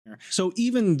So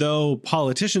even though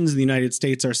politicians in the United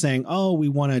States are saying, oh, we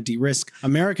want to de-risk,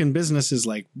 American business is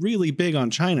like really big on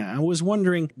China. I was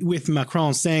wondering, with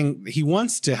Macron saying he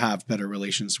wants to have better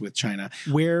relations with China,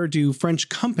 where do French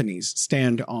companies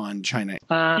stand on China?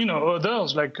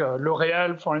 Others like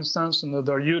L'Oréal, for instance,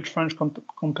 another huge French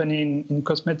company in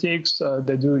cosmetics,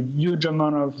 they do a huge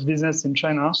amount of business in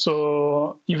China.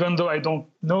 So even though I don't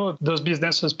know those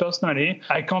businesses personally,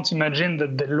 I can't imagine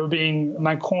that they're lobbying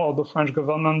Macron or the French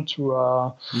government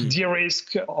to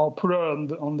de-risk or put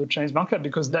it on the Chinese market,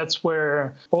 because that's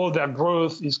where all their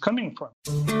growth is coming from.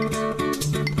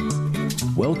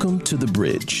 Welcome to The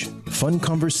Bridge. Fun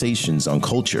conversations on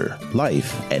culture,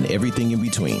 life, and everything in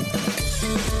between.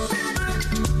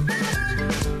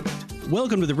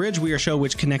 Welcome to The Bridge. We are a show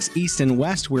which connects East and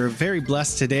West. We're very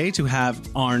blessed today to have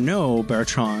Arnaud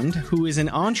Bertrand, who is an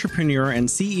entrepreneur and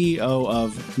CEO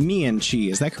of Me and Chi.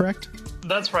 Is that correct?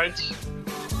 That's right.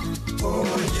 Oh,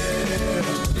 yeah.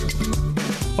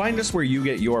 Find us where you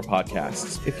get your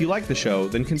podcasts. If you like the show,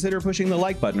 then consider pushing the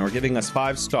like button or giving us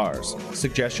 5 stars.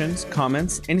 Suggestions,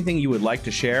 comments, anything you would like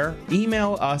to share,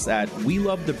 email us at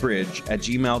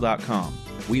welovethebridge@gmail.com.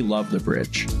 We love the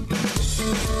bridge.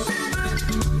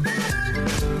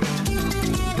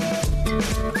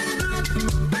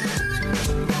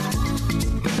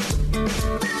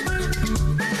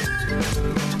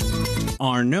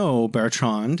 Arnaud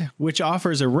Bertrand, which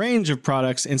offers a range of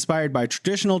products inspired by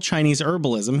traditional Chinese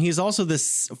herbalism. He's also the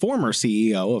former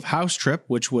CEO of House Trip,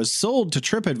 which was sold to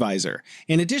TripAdvisor.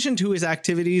 In addition to his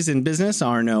activities in business,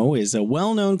 Arnaud is a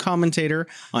well-known commentator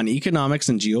on economics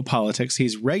and geopolitics.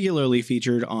 He's regularly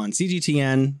featured on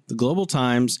CGTN, The Global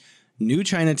Times, New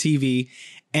China TV,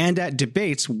 and at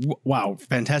debates, wow,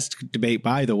 fantastic debate,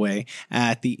 by the way,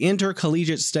 at the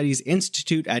Intercollegiate Studies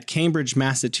Institute at Cambridge,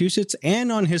 Massachusetts,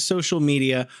 and on his social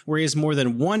media, where he has more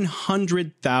than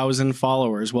 100,000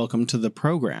 followers. Welcome to the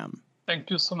program.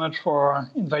 Thank you so much for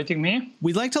inviting me.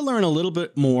 We'd like to learn a little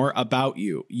bit more about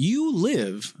you. You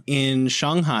live in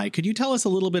Shanghai. Could you tell us a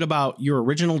little bit about your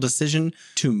original decision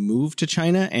to move to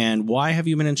China, and why have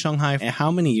you been in Shanghai? How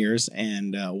many years,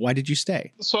 and why did you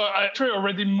stay? So I actually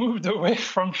already moved away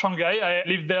from Shanghai. I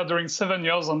lived there during 7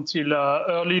 years until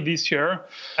early this year.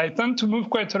 I tend to move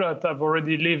quite a lot. I've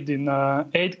already lived in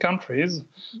 8 countries.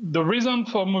 The reason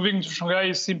for moving to Shanghai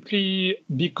is simply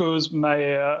because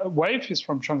my wife is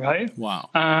from Shanghai.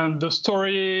 Wow. And the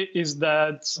story is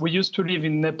that we used to live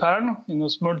in Nepal, in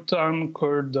a small town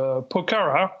called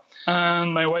Pokhara.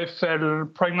 And my wife fell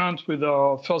pregnant with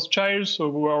our first child, so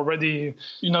we were already,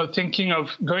 thinking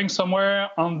of going somewhere.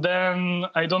 And then,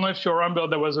 I don't know if you remember,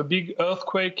 there was a big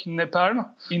earthquake in Nepal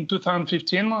in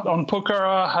 2015. And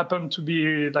Pokhara happened to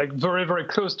be very, very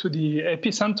close to the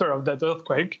epicenter of that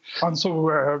earthquake. And so we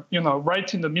were,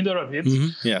 right in the middle of it.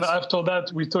 Mm-hmm. Yes. And after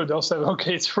that, we told ourselves,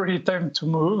 okay, it's really time to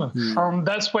move. Mm. And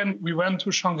that's when we went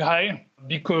to Shanghai,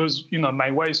 because,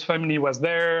 my wife's family was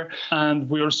there, and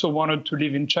we also wanted to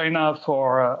live in China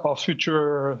for our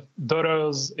future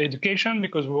daughter's education,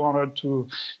 because we wanted to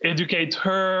educate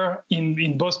her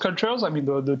in both cultures,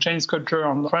 the Chinese culture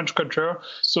and the French culture.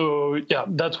 So, yeah,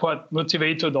 that's what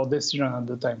motivated our decision at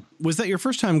the time. Was that your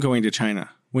first time going to China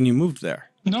when you moved there?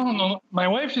 No. My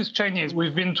wife is Chinese.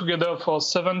 We've been together for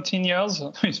 17 years.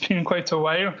 It's been quite a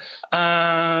while.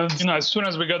 And, as soon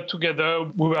as we got together,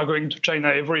 we were going to China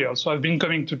every year. So I've been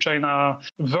coming to China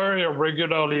very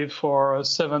regularly for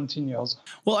 17 years.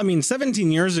 Well,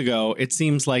 17 years ago, it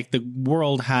seems like the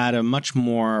world had a much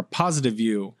more positive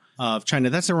view of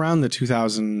China. That's around the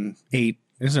 2008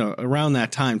 around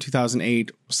that time,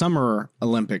 2008 Summer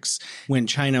Olympics, when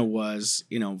China was,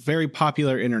 very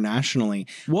popular internationally.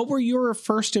 What were your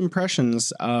first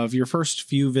impressions of your first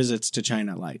few visits to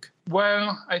China like?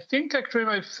 Well, I think actually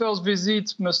my first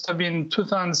visit must have been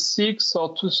 2006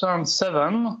 or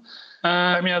 2007.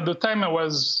 At the time I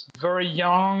was very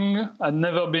young. I'd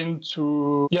never been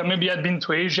to, maybe I'd been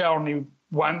to Asia only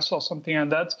once or something like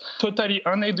that. Totally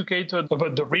uneducated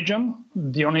about the region.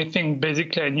 The only thing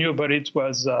basically I knew about it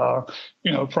was,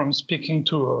 from speaking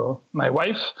to my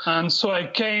wife. And so I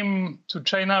came to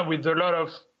China with a lot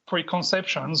of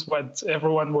preconceptions, what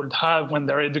everyone would have when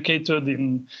they're educated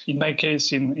in my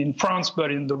case, in France,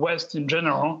 but in the West in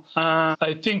general.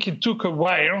 I think it took a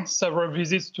while, several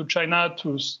visits to China,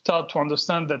 to start to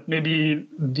understand that maybe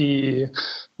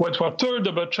what we're told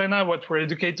about China, what we're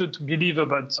educated to believe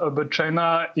about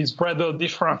China is rather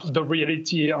different, the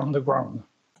reality on the ground.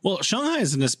 Well, Shanghai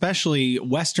is an especially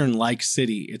Western-like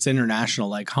city. It's international,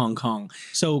 like Hong Kong.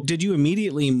 So did you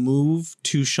immediately move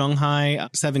to Shanghai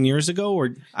 7 years ago?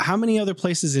 Or how many other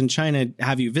places in China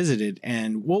have you visited?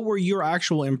 And what were your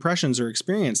actual impressions or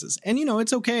experiences? And,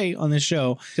 it's okay on this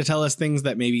show to tell us things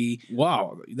that maybe,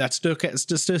 wow, that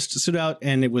stood out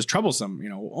and it was troublesome.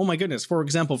 Oh my goodness. For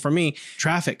example, for me,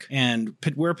 traffic and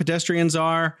where pedestrians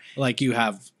are, like you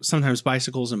have sometimes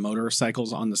bicycles and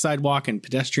motorcycles on the sidewalk and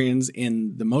pedestrians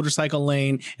in the motorcycle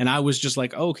lane. And I was just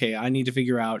like, okay, I need to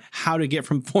figure out how to get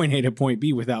from point A to point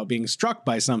B without being struck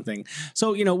by something.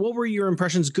 So, what were your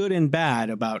impressions, good and bad,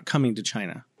 about coming to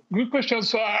China? Good question.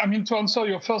 So, to answer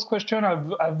your first question,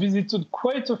 I've visited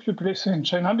quite a few places in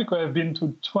China because I've been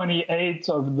to 28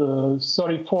 of the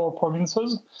 34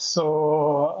 provinces.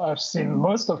 So I've seen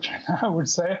most of China, I would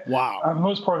say. Wow. And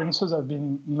most provinces I've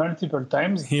been multiple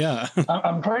times. Yeah.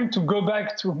 I'm trying to go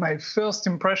back to my first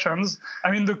impressions.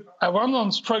 I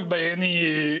wasn't struck by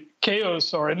any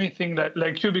chaos or anything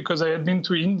like you because I had been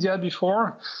to India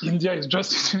before. India is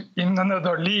just in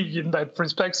another league in that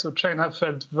respect. So China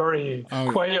felt very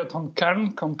quiet and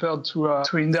calm compared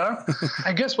to India.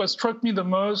 I guess what struck me the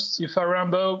most, if I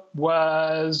remember,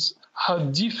 was how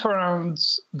different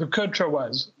the culture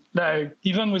was. Like,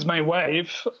 even with my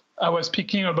wife, I was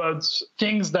speaking about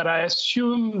things that I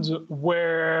assumed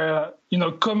were,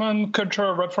 common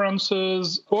cultural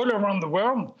references all around the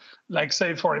world. Like,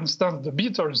 say, for instance, the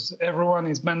Beatles. Everyone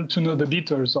is meant to know the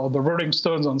Beatles or the Rolling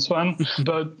Stones and so on.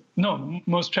 But no,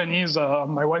 most Chinese,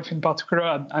 my wife in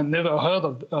particular, I never heard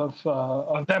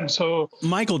of them. So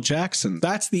Michael Jackson,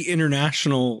 that's the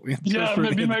international. Yeah,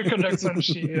 maybe Michael Jackson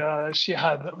she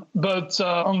had. But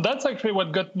that's actually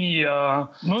what got me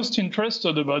most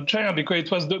interested about China, because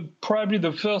it was probably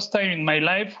the first time in my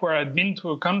life where I'd been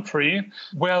to a country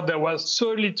where there was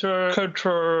so little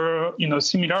cultural,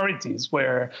 similarities,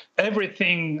 where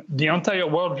everything, the entire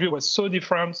worldview was so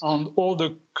different, and all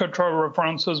the cultural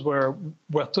references were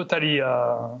totally,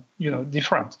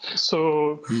 different.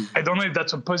 So I don't know if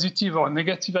that's a positive or a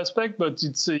negative aspect, but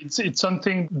it's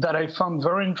something that I found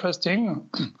very interesting.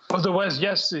 Otherwise,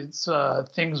 yes, it's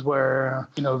things were,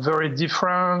 very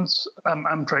different.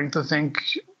 I'm trying to think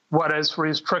what else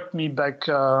really struck me back.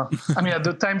 At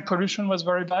the time, pollution was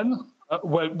very bad.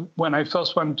 When I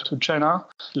first went to China,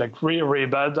 like really, really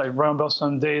bad. I remember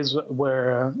some days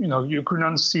where, you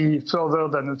couldn't see further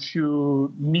than a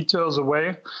few meters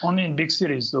away, only in big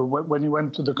cities. So when you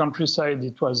went to the countryside,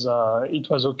 it was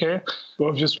okay. But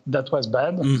obviously, that was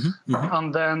bad. Mm-hmm.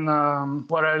 And then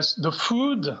what else? The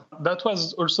food, that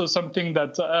was also something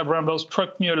that I remember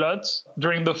struck me a lot.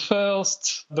 During the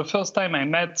first time I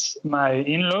met my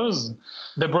in-laws,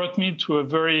 they brought me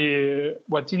to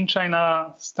what in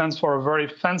China stands for a very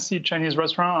fancy Chinese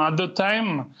restaurant. At the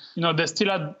time, they still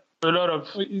had a lot of,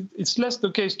 it's less the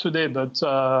case today, but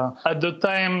at the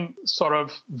time, sort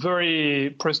of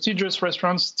very prestigious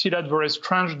restaurants still had very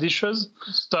strange dishes,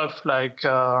 stuff like,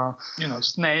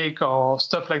 snake or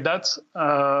stuff like that,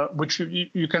 which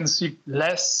you can see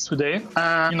less today.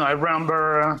 And, I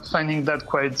remember finding that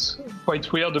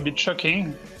quite weird, a bit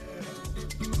shocking.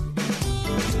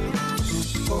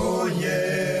 Oh,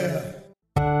 yeah.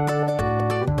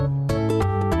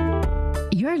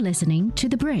 You're listening to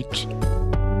The Bridge.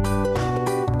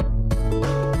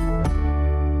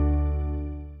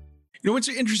 What's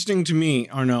interesting to me,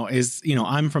 Arnaud, is,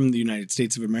 I'm from the United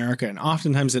States of America, and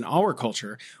oftentimes in our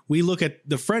culture, we look at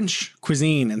the French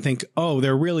cuisine and think, oh,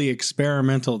 they're really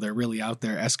experimental. They're really out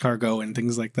there, escargot and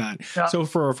things like that. Yeah. So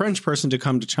for a French person to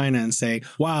come to China and say,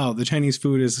 wow, the Chinese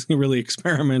food is really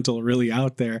experimental, really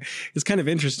out there, it's kind of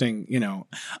interesting.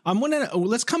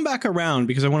 Let's come back around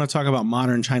because I want to talk about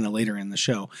modern China later in the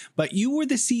show. But you were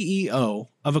the CEO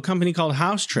of a company called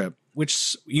House Trip,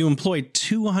 which you employed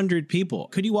 200 people.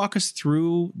 Could you walk us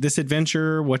through this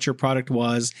adventure, what your product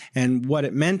was, and what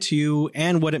it meant to you,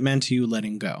 and what it meant to you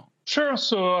letting go? Sure.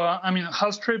 So,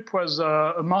 House Trip was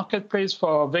a marketplace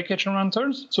for vacation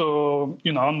renters. So,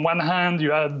 on one hand,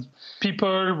 you had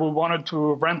people who wanted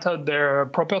to rent out their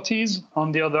properties.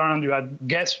 On the other hand, you had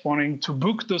guests wanting to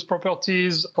book those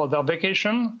properties for their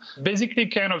vacation. Basically,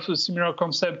 kind of a similar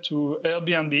concept to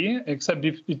Airbnb, except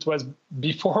it was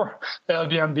before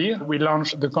Airbnb. We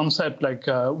launched the concept like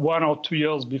 1 or 2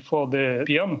 years before the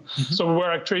IPO. Mm-hmm. So we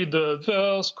were actually the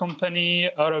first company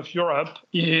out of Europe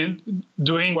in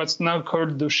doing what's now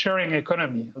called the sharing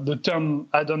economy. The term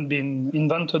hadn't been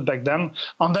invented back then.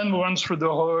 And then we went through the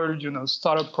whole,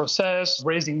 startup process,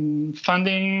 raising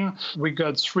funding. We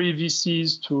got 3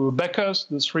 VCs to back us,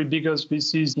 the 3 biggest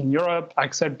VCs in Europe,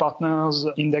 Accel Partners,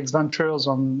 Index Ventures,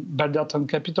 and Balderton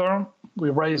Capital. We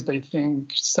raised, I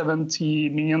think,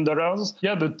 $70 million.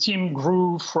 Yeah, the team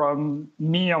grew from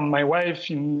me and my wife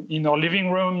in our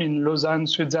living room in Lausanne,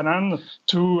 Switzerland,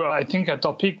 to I think at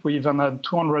our peak we even had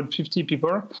 250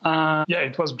 people.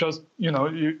 It was just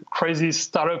crazy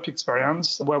startup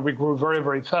experience where we grew very,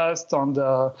 very fast. And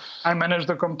I managed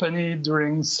the company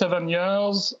during 7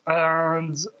 years,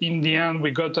 and in the end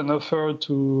we got an offer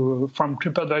from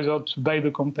TripAdvisor to buy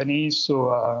the company.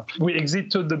 So we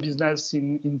exited the business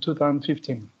in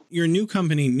 2015. Your new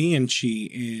company, Me and Chi,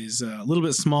 is a little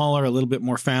bit smaller, a little bit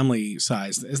more family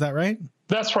sized. Is that right?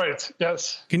 That's right,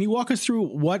 yes. Can you walk us through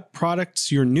what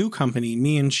products your new company,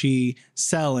 Me and Chi,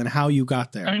 sell and how you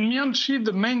got there? Me and Chi,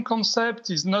 the main concept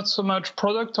is not so much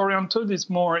product-oriented, it's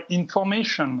more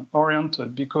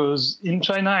information-oriented, because in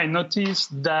China I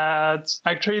noticed that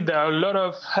actually there are a lot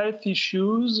of health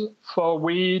issues for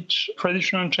which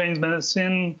traditional Chinese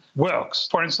medicine works.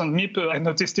 For instance, I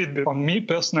noticed it on me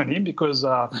personally because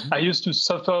I used to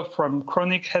suffer from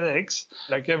chronic headaches.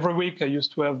 Like every week I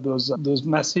used to have those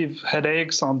massive headaches.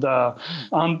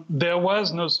 And there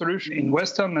was no solution in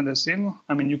Western medicine.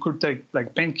 I mean, you could take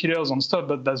like painkillers and stuff,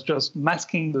 but that's just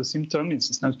masking the symptom.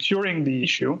 It's not curing the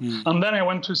issue. And then I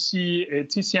went to see a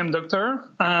TCM doctor,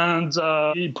 and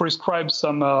he prescribed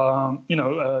some,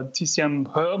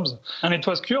 TCM herbs, and it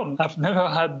was cured. I've never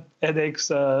had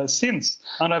headaches since,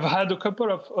 and I've had a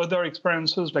couple of other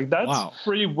experiences like that. Wow.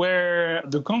 Really, where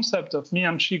the concept of Me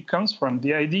and Chi comes from.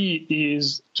 The idea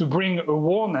is to bring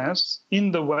awareness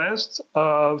in the West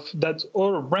of that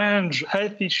whole range of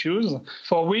health issues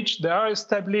for which there are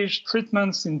established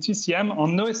treatments in TCM or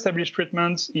no established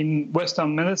treatments in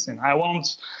Western medicine. I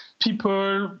want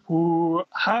people who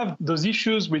have those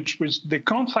issues which they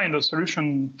can't find a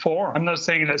solution for. I'm not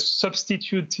saying let's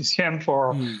substitute TCM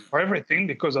for everything,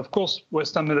 because of course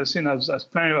Western medicine has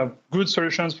plenty of good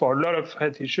solutions for a lot of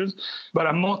health issues, but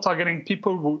I'm more targeting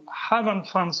people who haven't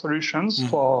found solutions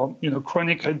for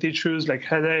chronic health issues like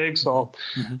headaches or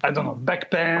back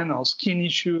pain or skin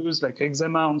issues like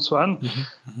eczema and so on.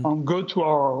 And go to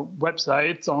our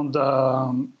website and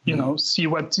see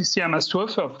what TCM has to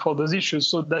offer for those issues.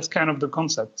 So that's kind of the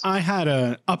concept. I had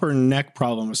an upper neck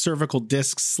problem, a cervical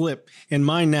disc slip in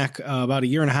my neck about 1.5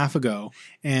 years ago.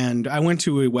 And I went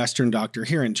to a Western doctor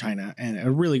here in China, and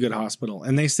a really good hospital.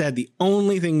 And they said the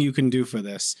only thing you can do for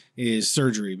this is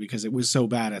surgery, because it was so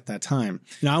bad at that time.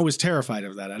 Now, I was terrified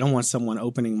of that. I don't want someone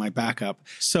opening my back up.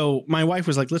 So my wife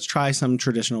was like, let's try some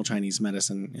traditional Chinese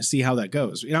medicine and see how that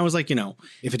goes. And I was like,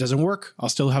 if it doesn't work, I'll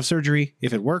still have surgery.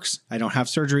 If it works, I don't have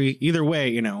surgery. Either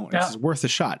way, it's worth a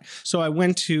shot. So I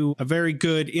went to a very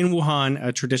good, in Wuhan,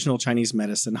 a traditional Chinese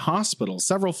medicine hospital,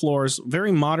 several floors,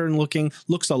 very modern looking,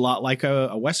 looks a lot like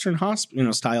a Western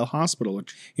hospital, style hospital,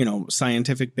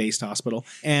 scientific based hospital.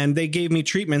 And they gave me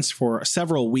treatments for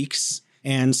several weeks,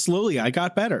 and slowly I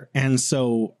got better. And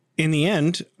so in the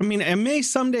end, I may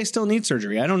someday still need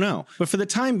surgery. I don't know. But for the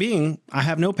time being, I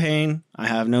have no pain. I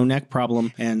have no neck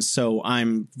problem. And so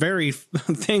I'm very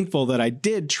thankful that I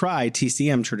did try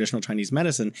TCM, traditional Chinese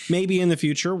medicine. Maybe in the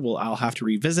future, I'll have to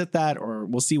revisit that, or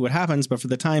we'll see what happens. But for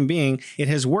the time being, it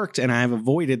has worked, and I have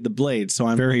avoided the blade. So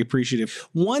I'm very appreciative.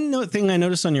 One thing I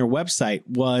noticed on your website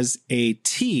was a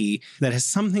tea that has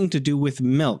something to do with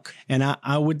milk. And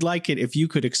I would like it if you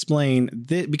could explain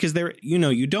this, because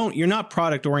you're not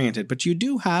product oriented, but you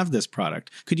do have this product.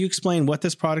 Could you explain what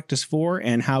this product is for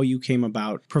and how you came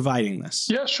about providing this?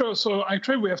 Yeah, sure. So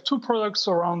actually we have two products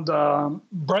around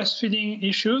breastfeeding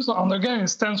issues. And again, it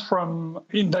stems from,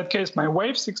 in that case, my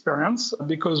wife's experience,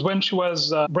 because when she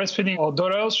was breastfeeding our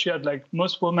daughters, she had, like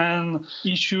most women,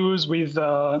 issues with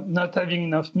not having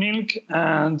enough milk,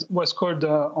 and what's called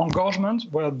engorgement,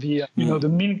 where the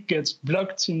milk gets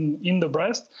blocked in the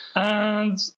breast.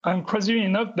 And crazily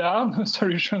enough, there are no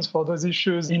solutions for those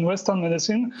issues in Western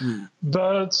medicine,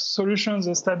 but solutions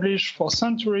established for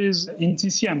centuries in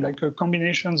TCM, like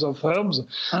combinations of herbs.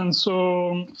 And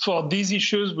so for these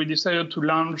issues, we decided to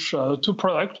launch two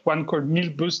products, one called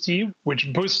Milk Boost Tea,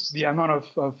 which boosts the amount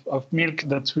of milk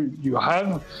that you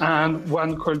have, and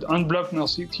one called Unblocked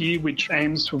Nursing Tea, which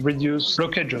aims to reduce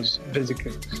blockages,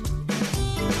 basically.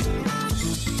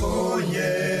 Oh,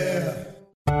 yeah.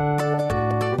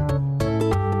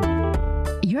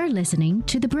 You're listening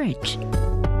to The Bridge.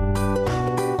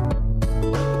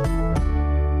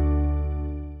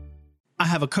 I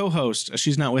have a co-host.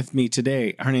 She's not with me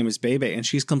today. Her name is Bebe, and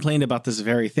she's complained about this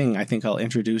very thing. I think I'll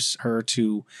introduce her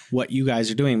to what you guys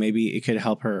are doing. Maybe it could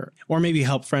help her, or maybe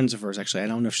help friends of hers. Actually, I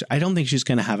don't know if I don't think she's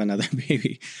going to have another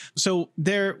baby. So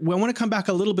I want to come back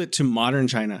a little bit to modern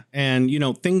China and,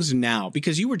 things now,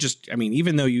 because you were just,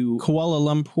 even though you Kuala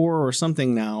Lumpur or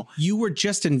something now, you were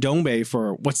just in Dongbei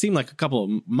for what seemed like a couple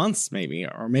of months, maybe,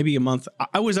 or maybe a month.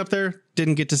 I was up there.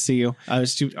 Didn't get to see you.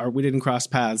 We didn't cross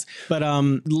paths. But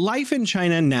life in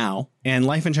China now and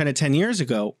life in China 10 years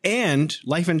ago and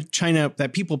life in China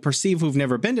that people perceive who've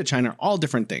never been to China are all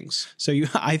different things. So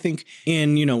I think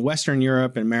in, Western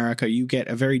Europe and America, you get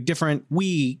a very different,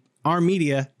 our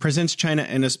media presents China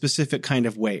in a specific kind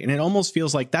of way. And it almost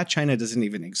feels like that China doesn't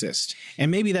even exist.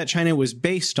 And maybe that China was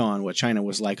based on what China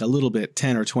was like a little bit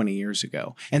 10 or 20 years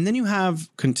ago. And then you have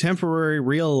contemporary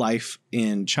real life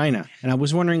in China. And I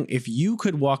was wondering if you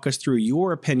could walk us through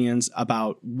your opinions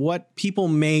about what people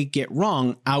may get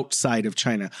wrong outside of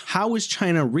China. How is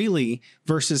China really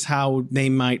versus how they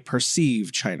might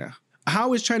perceive China?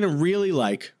 How is China really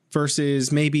like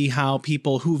versus maybe how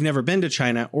people who've never been to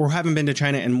China or haven't been to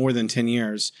China in more than 10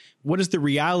 years, what is the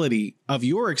reality of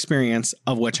your experience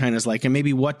of what China's like? And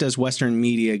maybe what does Western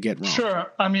media get wrong? Sure.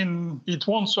 It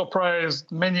won't surprise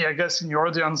many, I guess, in your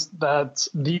audience that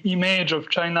the image of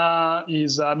China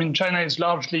is, China is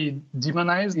largely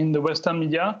demonized in the Western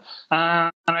media.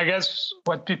 And I guess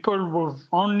what people who've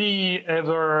only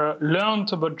ever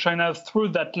learned about China through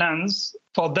that lens,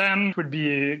 for them, it would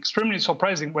be extremely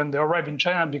surprising when they arrive in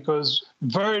China because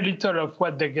very little of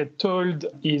what they get told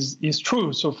is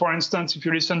true. So, for instance, if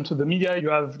you listen to the media, you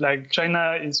have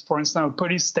China is, for instance, a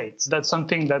police state. That's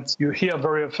something that you hear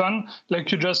very often.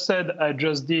 Like you just said, I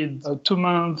just did a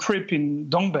 2-month trip in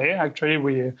Dongbei. Actually,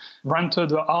 we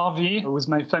rented an RV with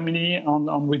my family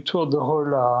and we toured the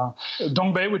whole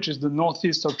Dongbei, which is the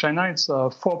northeast of China. It's 4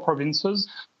 provinces.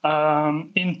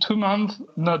 In 2 months,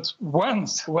 not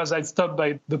once was I stopped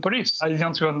by the police. I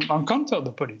didn't even encounter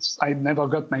the police. I never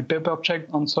got my paper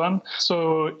checked and so on.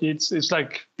 So it's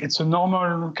a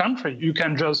normal country. You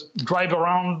can just drive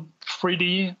around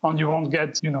freely and you won't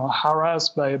get,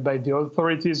 harassed by the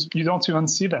authorities. You don't even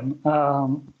see them.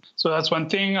 So that's one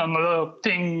thing. Another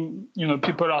thing,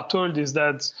 people are told is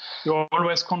that you're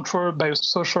always controlled by a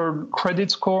social credit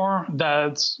score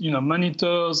that,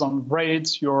 monitors and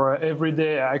rates your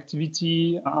everyday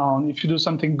activity. If you do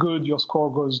something good, your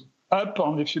score goes up,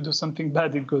 and if you do something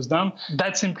bad, it goes down.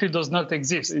 That simply does not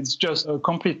exist. It's just a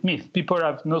complete myth. People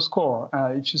have no score.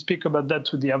 If you speak about that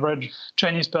to the average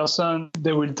Chinese person,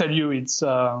 they will tell you it's...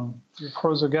 You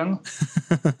froze again?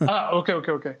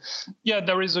 Okay. Yeah,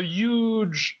 there is a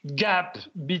huge gap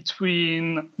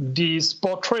between this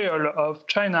portrayal of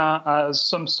China as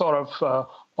some sort of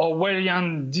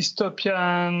Orwellian,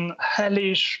 dystopian,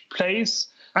 hellish place,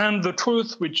 and the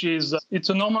truth, which is it's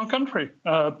a normal country.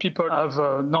 People have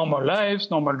normal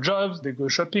lives, normal jobs. They go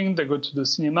shopping, they go to the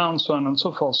cinema, and so on and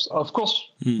so forth. Of course,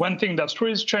 one thing that's true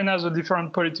is China has a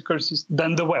different political system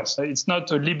than the West. It's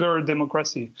not a liberal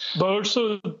democracy. But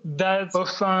also that's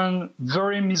often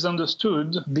very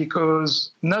misunderstood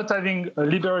because not having a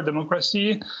liberal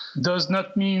democracy does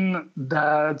not mean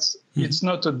that it's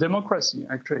not a democracy,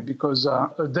 actually, because a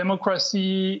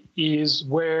democracy is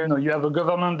where you have a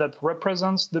government that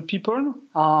represents the people,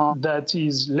 that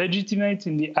is legitimate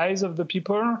in the eyes of the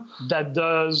people, that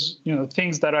does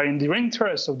things that are in the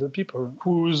interest of the people,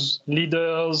 whose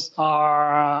leaders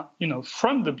are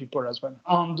from the people as well.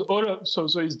 And so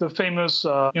it's the famous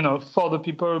for the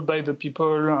people, by the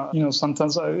people.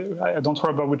 Sometimes I don't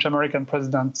remember which American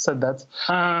president said that.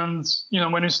 And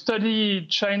when you study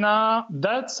China,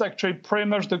 that's actually pretty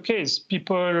much the case.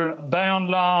 People, by and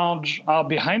large, are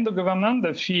behind the government.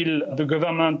 They feel the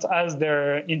government has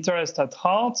their interest at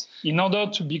heart. In order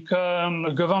to become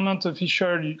a government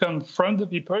official, you come from the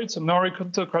people. It's a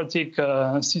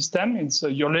meritocratic system. It's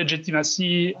your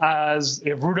legitimacy as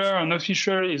a ruler, an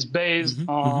official, is based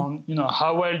on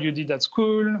how well you did at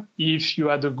school, if you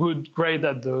had a good grade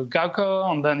at the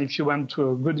Gaokao, and then if you went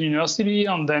to a good university,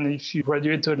 and then if you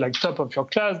graduated top of your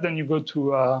class, then you go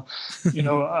to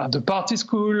the party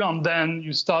school, and then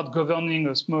you start governing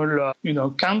a small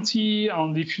county,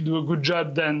 and if you do a good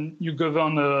job, then you govern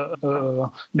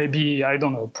maybe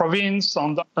province,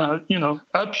 and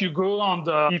up you go,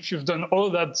 and if you've done all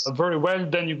that very well,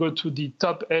 then you go to the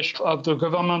top edge of the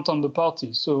government and the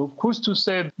party. So who's to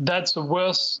say that's a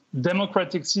worse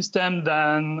democratic system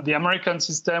than the American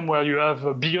system, where you have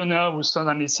a billionaire who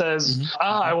suddenly says,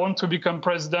 I want to become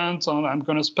president, and I'm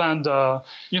going to spend 4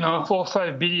 or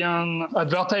 5 billion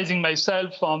advertising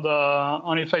myself,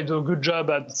 and if I do a good job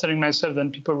at selling myself,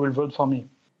 then people will vote for me.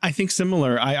 I think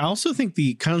similar. I also think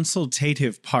the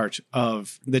consultative part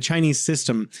of the Chinese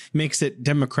system makes it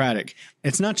democratic.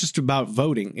 It's not just about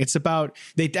voting. It's about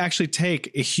they actually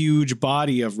take a huge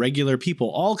body of regular people,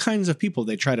 all kinds of people.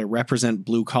 They try to represent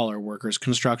blue collar workers,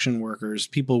 construction workers,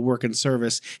 people who work in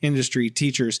service industry,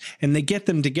 teachers, and they get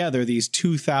them together, these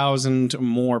 2,000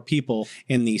 more people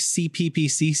in the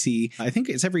CPPCC. I think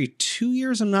it's every 2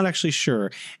 years. I'm not actually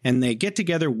sure. And they get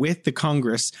together with the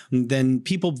Congress. And then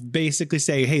people basically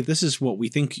say, hey, this is what we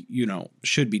think,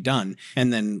 should be done.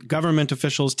 And then government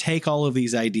officials take all of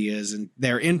these ideas and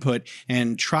their input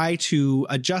and try to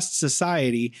adjust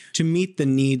society to meet the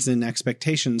needs and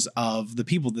expectations of the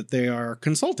people that they are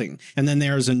consulting. And then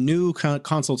there's a new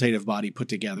consultative body put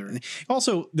together. And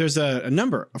also, there's a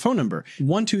phone number,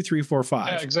 12345.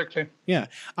 Yeah, exactly. Yeah.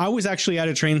 I was actually at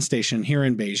a train station here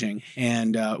in Beijing,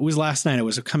 and it was last night. I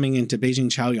was coming into Beijing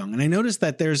Chaoyang, and I noticed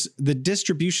that there's the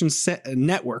distribution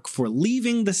network for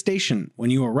leaving the station when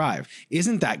you arrive.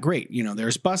 Isn't that great?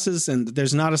 There's buses, and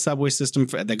there's not a subway system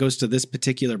that goes to this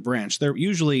particular branch. There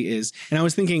usually is. And I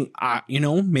was thinking,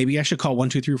 maybe I should call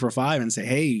 12345 and say,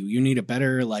 hey, you need a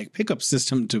better pickup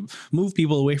system to move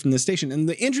people away from the station. And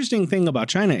the interesting thing about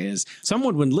China is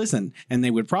someone would listen and they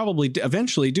would probably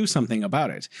eventually do something about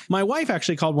it. My wife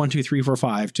actually called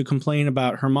 12345 to complain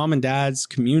about her mom and dad's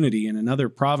community in another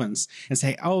province and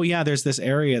say, oh yeah, there's this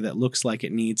area that looks like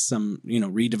it needs some,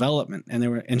 redevelopment.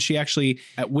 And she actually,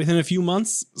 within a few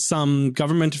months, some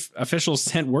government officials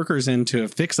sent workers in to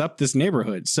fix up this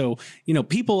neighborhood. So,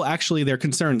 people actually, their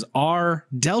concerns are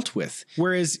dealt with.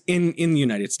 Whereas in the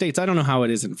United States, I don't know how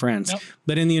it is in France,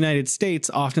 but in the United States,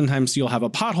 oftentimes you'll have a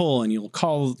pothole and you'll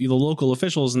call the local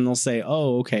officials and they'll say,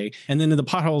 oh, okay. And then the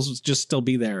potholes will just still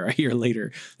be there a year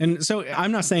later. And so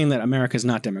I'm not saying that America is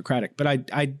not democratic, but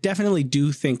I definitely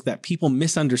do think that people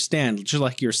misunderstand, just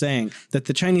like you're saying, that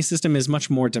the Chinese system is much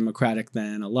more democratic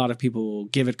than a lot of people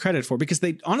give it credit for, because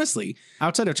they honestly,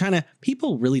 outside of China,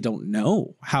 people really don't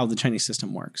know how the Chinese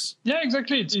system works. Yeah,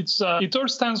 exactly. It all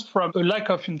stems from a lack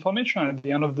of information. At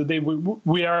the end of the day,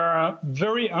 we are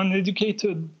very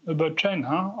uneducated about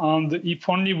China. And if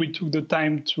only we took the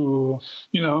time to,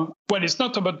 it's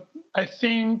not about, I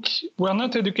think we're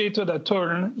not educated at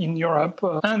all in Europe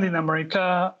and in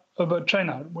America about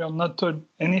China. We are not taught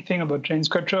anything about Chinese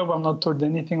culture. We are not told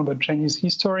anything about Chinese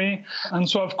history. And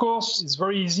so, of course, it's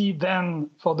very easy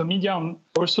then for the media, and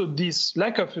also this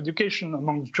lack of education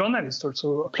among journalists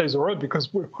also plays a role,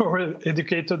 because we're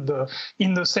educated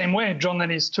in the same way,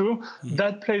 journalists too. Mm-hmm.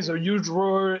 That plays a huge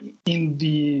role in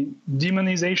the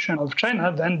demonization of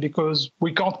China then, because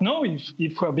we can't know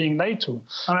if we're being lied to.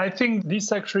 And I think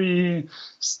this actually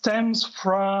stems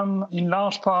from, in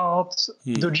large part,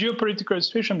 the geopolitical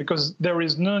situation, because there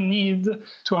is no need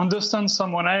to understand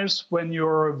someone else when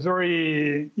you're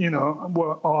very,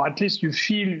 or at least you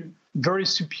feel very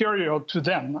superior to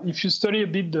them. If you study a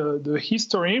bit the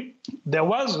history, there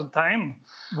was a time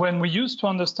when we used to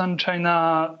understand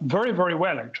China very, very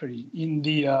well, actually.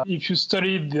 If you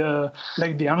study the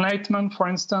Enlightenment, for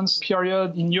instance,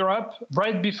 period in Europe,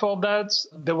 right before that,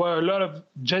 there were a lot of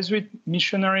Jesuit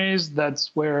missionaries that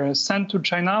were sent to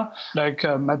China, like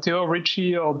Matteo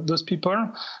Ricci or those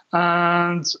people.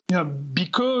 And,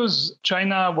 because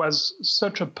China was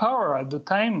such a power at the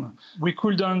time, we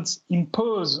couldn't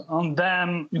impose on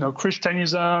them,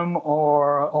 Christianism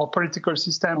or political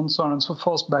system and so on and so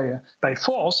forth by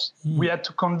force. We had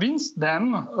to convince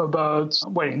them about,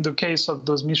 in the case of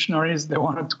those missionaries, they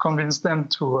wanted to convince them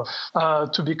to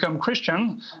become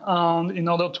Christian. And in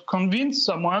order to convince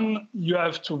someone, you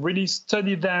have to really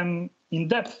study them in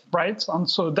depth, right? And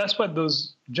so that's what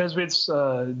those Jesuits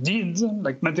did,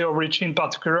 like Matteo Ricci in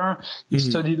particular. He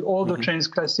studied all the Chinese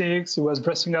classics. He was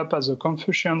dressing up as a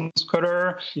Confucian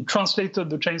scholar. He translated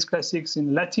the Chinese classics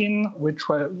in Latin, which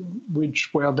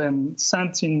were then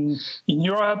sent in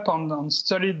Europe and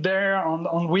studied there.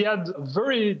 And we had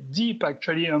very deep,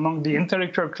 actually, among the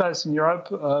intellectual class in Europe,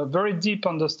 very deep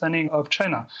understanding of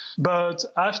China. But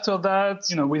after that,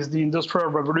 with the Industrial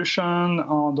Revolution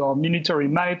and our military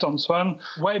might and so on,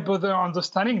 why bother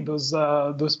understanding those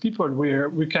people?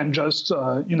 We can just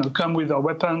come with our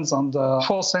weapons and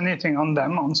force anything on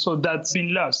them, and so that's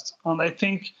been lost. And I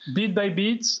think bit by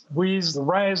bit, with the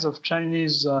rise of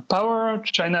Chinese power,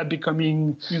 China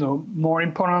becoming more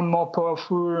important, more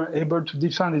powerful, able to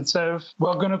defend itself,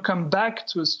 we're going to come back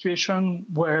to a situation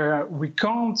where we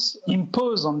can't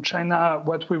impose on China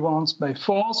what we want by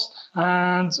force,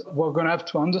 and we're going to have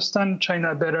to understand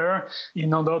China better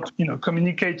in order to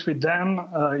communicate with them,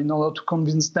 in order to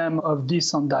convince them of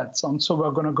this and that. And so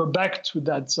we're going to go back to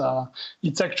that.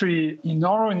 It's actually in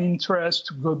our own interest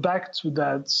to go back to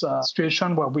that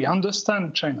situation where we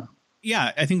understand China.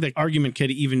 Yeah, I think the argument could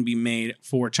even be made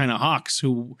for China hawks,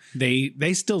 who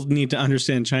they still need to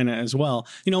understand China as well.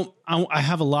 I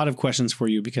have a lot of questions for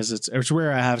you because it's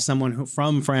rare I have someone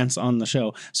from France on the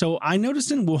show. So I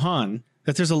noticed in Wuhan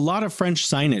that there's a lot of French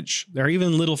signage. There are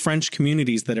even little French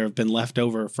communities that have been left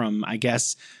over from, I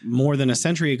guess, more than a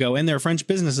century ago. And there are French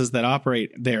businesses that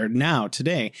operate there now,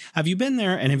 today. Have you been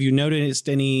there and have you noticed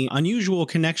any unusual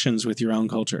connections with your own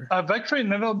culture? I've actually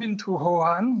never been to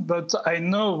Wuhan, but I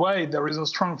know why there is a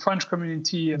strong French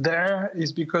community there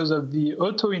is because of the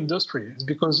auto industry. It's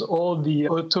because all the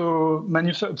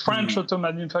French auto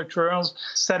manufacturers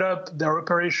set up their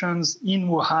operations in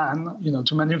Wuhan,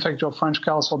 to manufacture French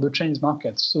cars for the Chinese market.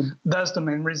 So that's the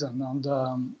main reason.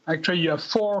 And actually, you have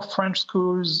 4 French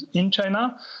schools in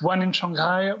China, one in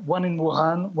Shanghai, one in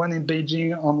Wuhan, one in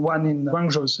Beijing, and one in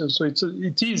Guangzhou. So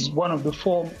it is one of the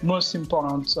 4 most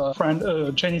important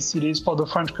Chinese cities for the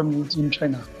French community in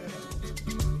China.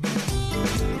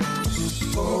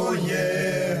 Oh,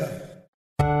 yeah.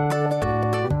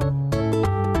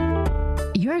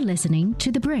 You're listening to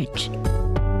The Bridge.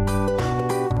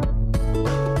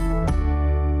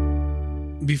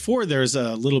 Before there's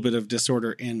a little bit of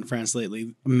disorder in France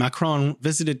lately, Macron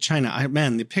visited China.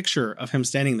 The picture of him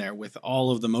standing there with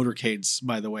all of the motorcades,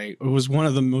 by the way, it was one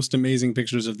of the most amazing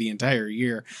pictures of the entire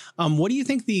year. What do you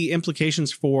think the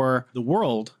implications for the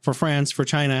world, for France, for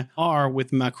China, are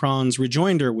with Macron's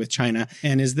rejoinder with China?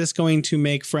 And is this going to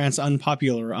make France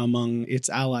unpopular among its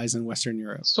allies in Western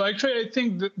Europe? So actually, I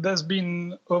think that's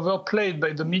been overplayed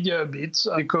by the media a bit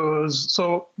because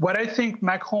what I think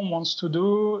Macron wants to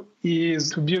do is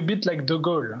to be a bit like De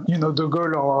Gaulle. De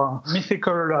Gaulle, our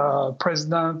mythical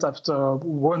president after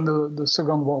won the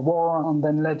Second World War and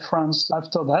then led France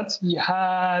after that. He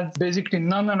had basically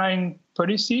non-aligned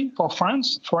policy for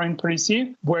France, foreign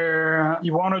policy, where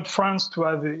he wanted France to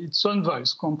have its own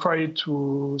voice, contrary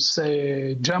to,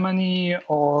 say, Germany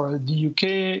or the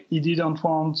UK. He didn't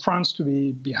want France to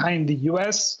be behind the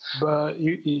US, but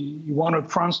he wanted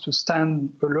France to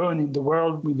stand alone in the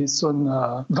world with its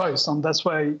own voice. And that's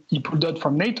why he pulled out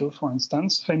from NATO, for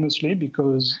instance, famously,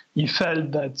 because he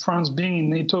felt that France being in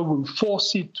NATO would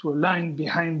force it to align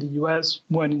behind the US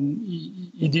when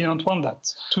he didn't want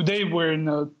that. Today, we're in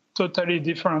a totally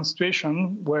different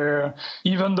situation where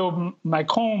even though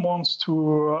Macron wants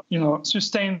to,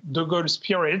 sustain De Gaulle's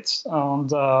spirit and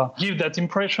give that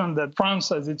impression that France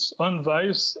has its own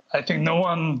voice, I think no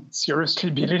one seriously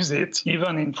believes it,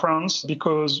 even in France,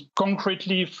 because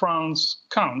concretely France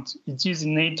can't. It is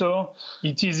in NATO,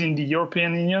 it is in the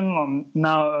European Union, and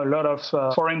now a lot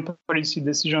of foreign policy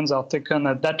decisions are taken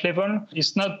at that level.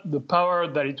 It's not the power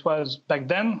that it was back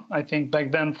then. I think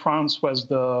back then France was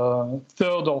the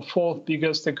 3rd or 4th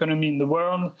biggest economy in the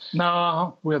world.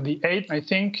 Now we're the 8th, I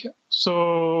think.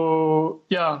 So,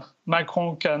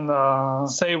 Macron can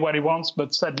say what he wants,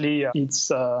 but sadly, it's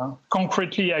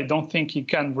concretely, I don't think he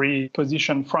can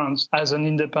reposition France as an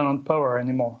independent power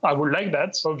anymore. I would like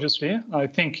that, obviously. I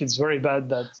think it's very bad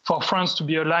that for France to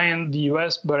be aligned with the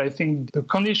US, but I think the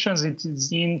conditions it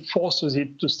is in forces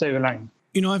it to stay aligned.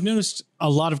 I've noticed a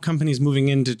lot of companies moving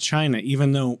into China,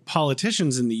 even though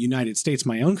politicians in the United States,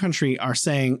 my own country, are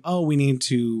saying, we need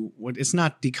to, it's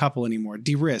not decouple anymore,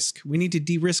 de-risk. We need to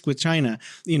de-risk with China.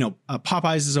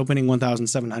 Popeyes is opening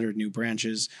 1,700 new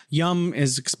branches. Yum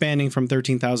is expanding from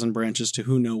 13,000 branches to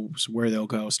who knows where they'll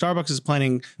go. Starbucks is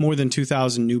planning more than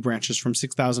 2,000 new branches from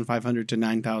 6,500 to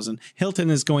 9,000. Hilton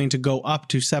is going to go up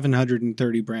to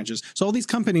 730 branches. So all these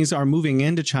companies are moving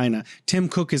into China. Tim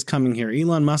Cook is coming here.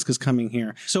 Elon Musk is coming here.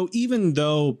 So even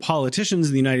though politicians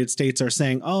in the United States are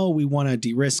saying, we want to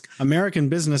de-risk, American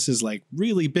business is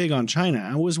really big on China.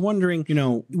 I was wondering,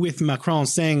 with Macron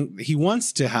saying he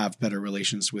wants to have better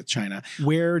relations with China,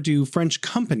 where do French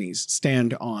companies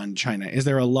stand on China? Is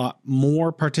there a lot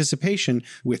more participation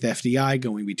with FDI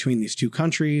going between these two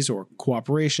countries or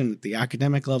cooperation at the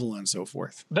academic level and so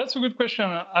forth? That's a good question.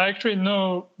 I actually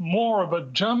know more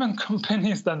about German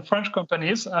companies than French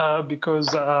companies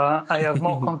because I have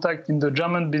more contact in the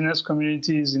German business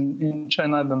communities in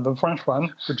China than the French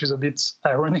one, which is a bit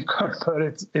ironical,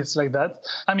 but it's like that.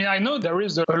 I know there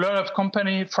is a lot of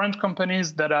French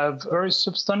companies that have very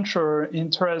substantial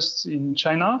interests in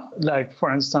China, like,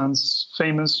 for instance,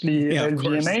 famously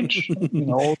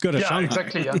LVMH. Go to Shanghai.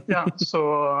 Exactly. Yeah.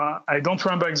 So I don't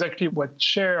remember exactly what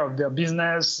share of their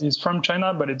business is from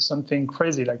China, but it's something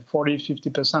crazy, like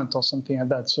 40-50% or something like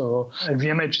that. So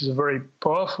LVMH is a very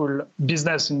powerful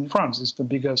business in France.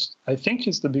 I think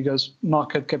it's the biggest largest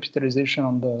market capitalization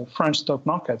on the French stock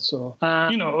market. So,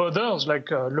 others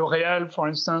like L'Oréal, for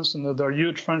instance, another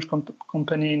huge French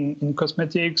company in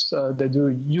cosmetics, they do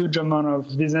a huge amount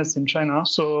of business in China.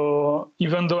 So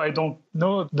even though I don't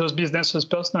know those businesses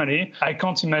personally, I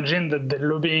can't imagine that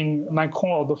they're lobbying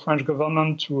Macron or the French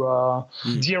government to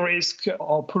de-risk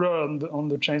or put it on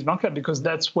the Chinese market, because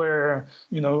that's where,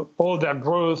 all their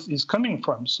growth is coming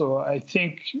from. So I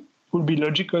think it would be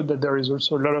logical that there is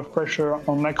also a lot of pressure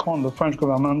on Macron and the French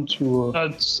government to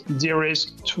not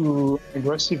de-risk too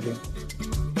aggressively.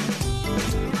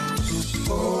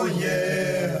 Oh,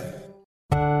 yeah.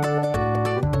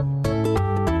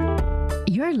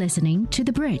 You're listening to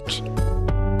The Bridge.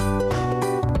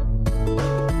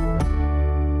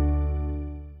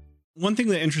 One thing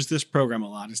that interests this program a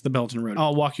lot is the Belt and Road.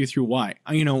 I'll walk you through why.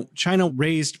 China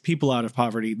raised people out of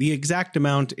poverty. The exact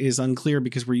amount is unclear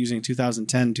because we're using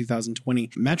 2010, 2020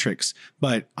 metrics,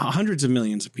 but hundreds of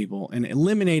millions of people, and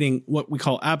eliminating what we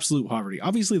call absolute poverty.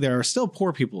 Obviously, there are still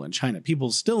poor people in China.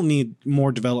 People still need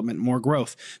more development, more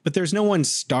growth, but there's no one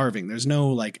starving. There's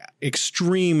no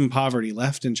extreme poverty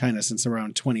left in China since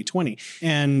around 2020.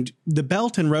 And the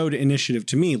Belt and Road Initiative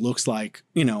to me looks like,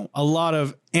 a lot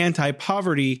of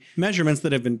anti-poverty measurements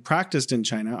that have been practiced in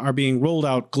China are being rolled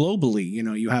out globally.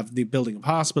 You have the building of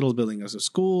hospitals, building of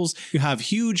schools. You have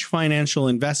huge financial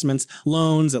investments,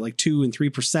 loans at 2 and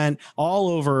 3% all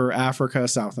over Africa,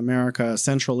 South America,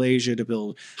 Central Asia to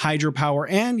build hydropower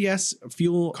and, yes,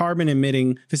 fuel carbon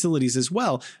emitting facilities as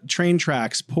well. Train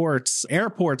tracks, ports,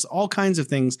 airports, all kinds of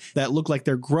things that look like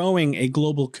they're growing a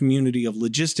global community of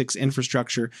logistics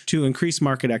infrastructure to increase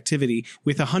market activity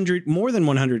with more than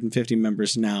 150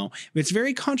 members now. It's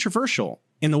very controversial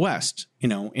in the West, in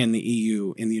the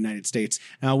EU, in the United States.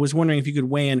 I was wondering if you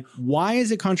could weigh in. Why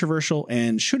is it controversial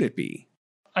and should it be?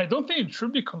 I don't think it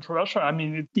should be controversial. I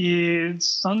mean,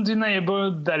 it's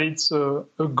undeniable that it's a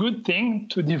good thing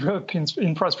to develop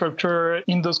infrastructure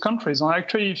in those countries. And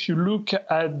actually, if you look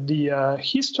at the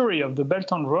history of the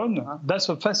Belt and Road, that's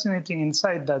a fascinating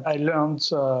insight that I learned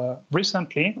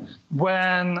recently.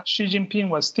 When Xi Jinping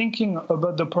was thinking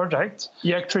about the project,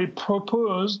 he actually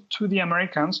proposed to the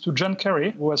Americans, to John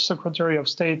Kerry, who was Secretary of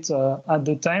State at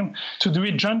the time, to do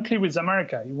it jointly with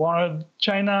America. He wanted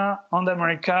China and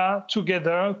America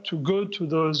together to go to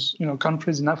those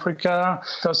countries in Africa,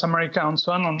 South America, and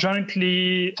so on, and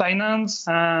jointly finance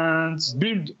and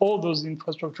build all those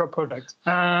infrastructure projects.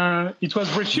 It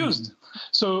was refused.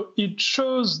 So it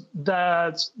shows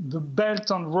that the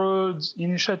Belt and Road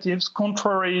initiatives,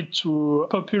 contrary to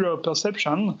popular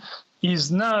perception,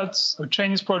 is not a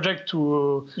Chinese project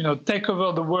to, take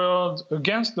over the world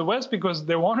against the West, because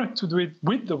they wanted to do it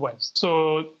with the West.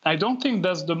 So I don't think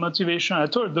that's the motivation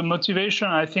at all. The motivation,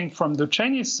 I think, from the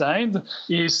Chinese side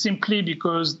is simply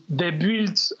because they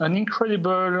built an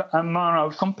incredible amount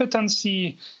of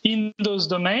competency in those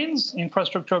domains,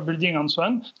 infrastructure building and so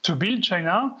on, to build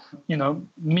China,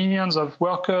 millions of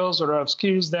workers, a lot of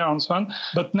skills there and so on.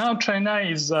 But now China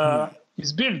is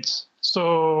built.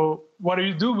 So what do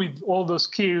you do with all those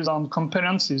skills and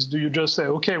competencies? Do you just say,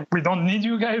 okay, we don't need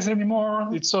you guys anymore,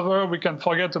 it's over, we can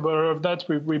forget about all of that,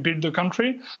 we build the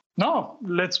country? No,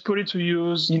 let's put it to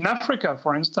use in Africa,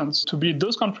 for instance, to build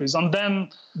those countries. And then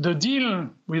the deal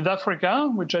with Africa,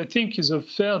 which I think is a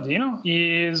fair deal,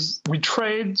 is we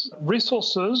trade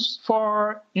resources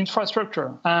for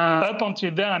infrastructure. Up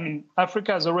until then,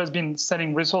 Africa has always been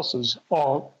selling resources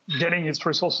or getting its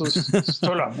resources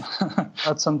stolen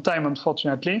at some time,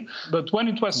 unfortunately. But when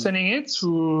it was selling it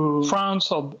to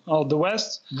France or the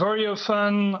West, very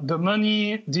often the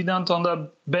money didn't end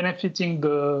up benefiting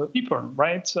the people,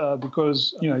 right?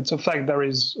 Because, it's a fact there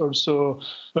is also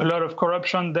a lot of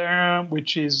corruption there,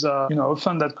 which is,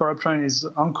 often that corruption is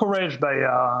encouraged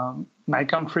by my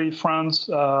country, France,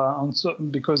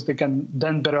 because they can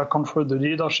then better control the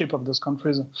leadership of those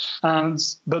countries.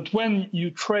 But when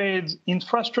you trade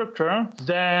infrastructure,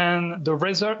 then the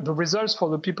results for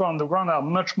the people on the ground are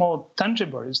much more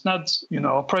tangible. It's not,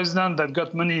 a president that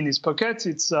got money in his pocket.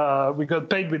 It's we got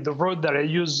paid with the road that I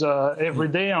use every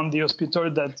day and the hospital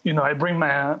that I bring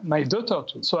my daughter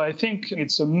to. So I think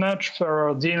it's a much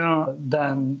fairer deal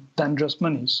than just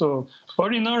money. So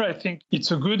all in all, I think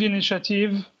it's a good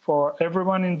initiative for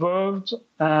everyone involved,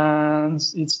 and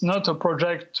it's not a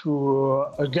project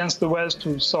against the West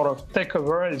to sort of take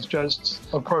over. It's just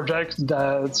a project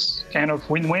that's kind of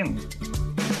win-win.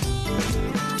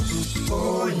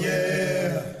 Oh,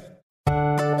 yeah.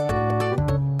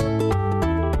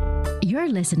 You're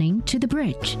listening to The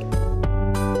Bridge.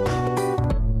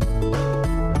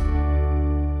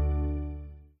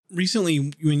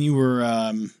 Recently, when you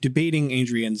were debating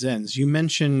Adrian Zenz, you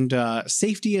mentioned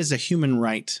safety as a human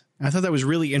right I thought that was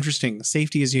really interesting.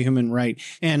 Safety is a human right.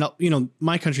 And,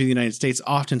 my country, the United States,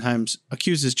 oftentimes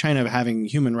accuses China of having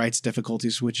human rights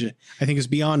difficulties, which I think is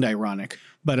beyond ironic.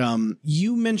 But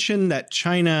you mentioned that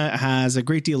China has a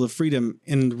great deal of freedom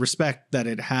in respect that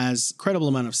it has a credible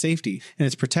amount of safety, and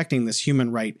it's protecting this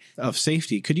human right of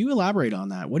safety. Could you elaborate on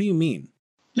that? What do you mean?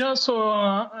 Yeah,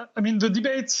 so, the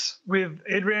debate with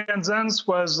Adrian Zenz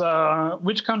was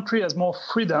which country has more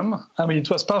freedom. It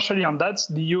was partially on that,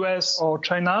 the US or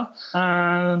China.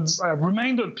 And I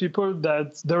reminded people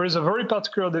that there is a very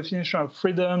particular definition of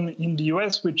freedom in the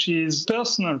US, which is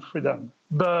personal freedom.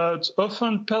 But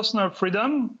often personal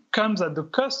freedom comes at the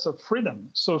cost of freedom.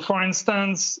 So, for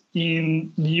instance,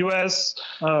 in the US,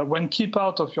 one key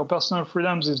part of your personal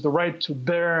freedoms is the right to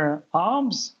bear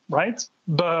arms, right?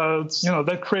 But,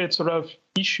 that creates a lot of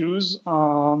issues,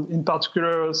 in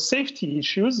particular safety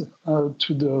issues,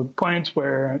 to the point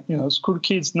where, school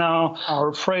kids now are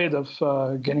afraid of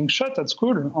getting shot at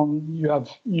school. You have,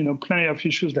 plenty of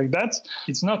issues like that.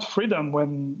 It's not freedom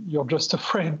when you're just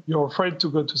afraid. You're afraid to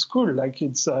go to school. Like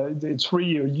it's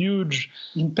really a huge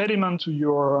impediment to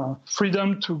your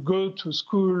freedom to go to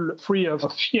school free of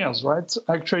fears, right?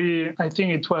 Actually, I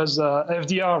think it was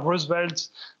FDR Roosevelt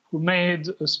who made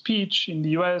a speech in the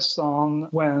US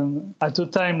at a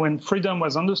time when freedom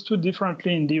was understood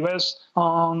differently in the US,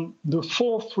 on the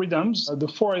four freedoms, the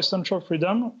four essential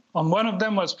freedoms. And one of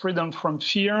them was freedom from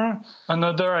fear.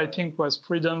 Another, I think, was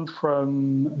freedom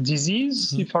from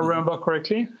disease, if I remember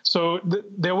correctly. So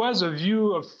there was a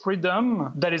view of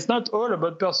freedom that is not all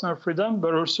about personal freedom,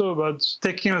 but also about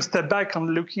taking a step back and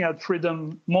looking at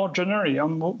freedom more generally.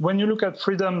 And when you look at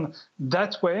freedom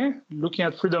that way, looking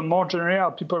at freedom more generally,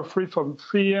 are people free from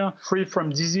fear, free from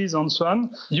disease, and so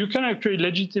on, you can actually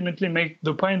legitimately make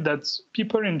the point that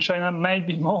people in China might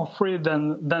be more free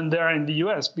than they are in the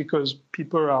US, because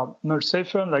people are much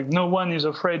safer. Like, no one is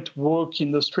afraid to walk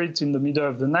in the streets in the middle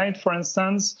of the night, for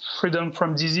instance. Freedom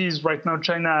from disease. Right now,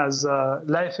 China has a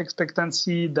life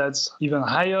expectancy that's even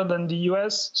higher than the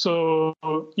US. So,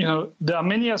 there are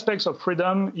many aspects of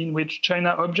freedom in which China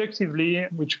objectively,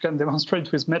 which you can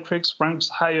demonstrate with metrics, ranks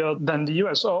higher than the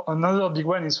US. Or another big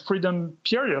one is freedom,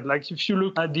 period. Like, if you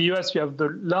look at the US, you have the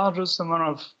largest amount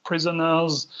of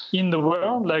prisoners in the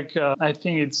world. Like, I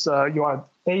think it's, you are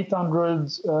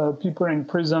 800 people in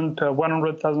prison per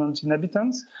 100,000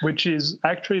 inhabitants, which is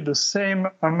actually the same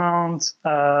amount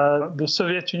the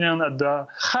Soviet Union at the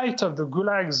height of the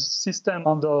Gulag system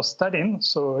under Stalin.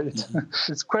 So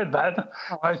it's quite bad.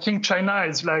 I think China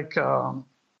is like,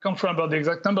 can't remember the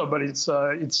exact number, but it's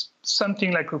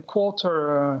something like a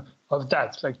quarter of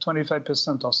that, like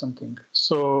 25% or something.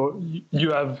 So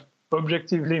you have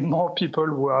objectively more people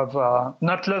who have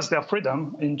not lost their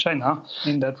freedom in China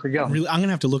in that regard. Really, I'm going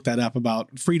to have to look that up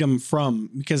about freedom from,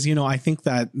 because, I think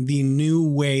that the new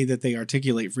way that they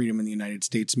articulate freedom in the United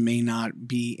States may not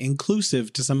be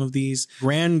inclusive to some of these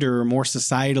grander, more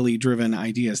societally driven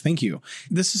ideas. Thank you.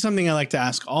 This is something I like to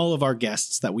ask all of our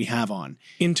guests that we have on.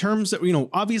 In terms of,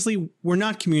 obviously we're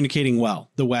not communicating well,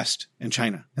 the West and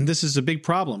China. And this is a big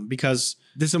problem because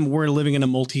we're living in a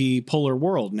multipolar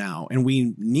world now, and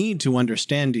we need to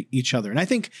understand each other. And I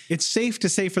think it's safe to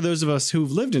say for those of us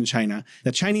who've lived in China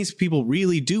that Chinese people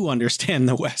really do understand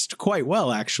the West quite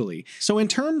well, actually. So in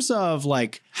terms of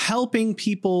like helping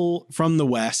people from the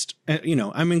West,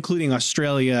 I'm including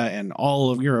Australia and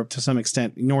all of Europe to some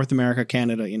extent, North America,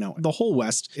 Canada, the whole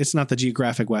West. It's not the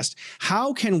geographic West.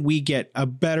 How can we get a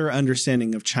better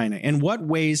understanding of China? And what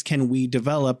ways can we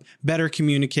develop better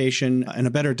communication and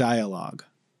a better dialogue?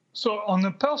 So on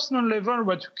a personal level,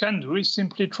 what you can do is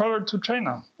simply travel to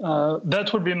China.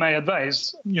 That would be my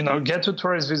advice. Get a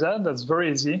tourist visa. That's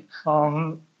very easy.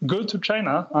 Go to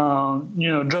China,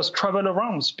 just travel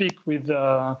around, speak with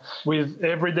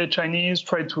everyday Chinese,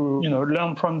 try to,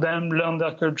 learn from them, learn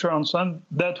their culture and so on.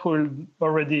 That will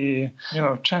already,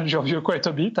 change your view quite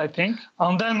a bit, I think.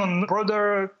 And then on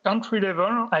broader country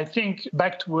level, I think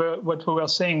back to what we were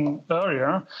saying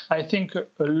earlier, I think a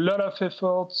lot of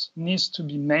effort needs to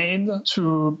be made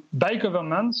by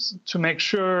governments to make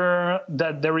sure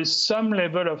that there is some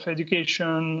level of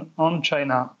education on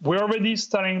China. We're already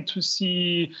starting to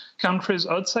see countries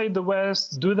outside the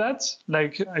West do that.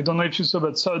 Like, I don't know if you saw,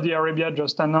 but Saudi Arabia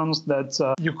just announced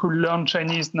that you could learn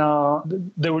Chinese now.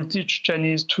 They will teach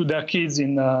Chinese to their kids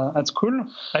at school.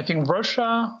 I think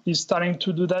Russia is starting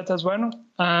to do that as well.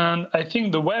 And I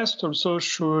think the West also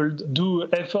should do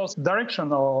efforts in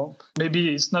direction, or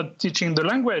maybe it's not teaching the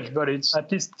language, but it's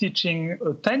at least teaching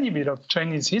a tiny bit of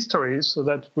Chinese history so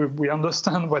that we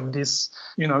understand what this,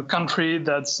 country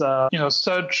that's,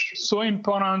 so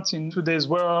important in today's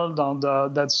world and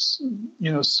that's,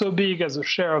 so big as a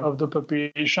share of the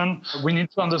population. We need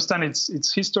to understand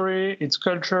its history, its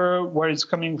culture, where it's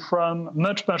coming from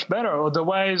much, much better.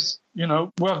 Otherwise,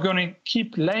 we're going to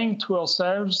keep lying to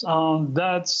ourselves, and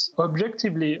that's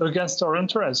objectively against our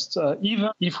interests. Even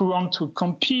if we want to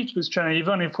compete with China,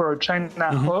 even if we're a China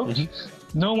hawk,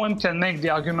 no one can make the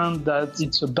argument that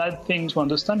it's a bad thing to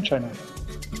understand China.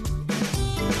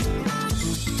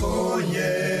 Oh,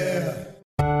 yeah.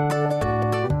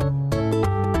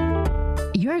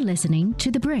 You're listening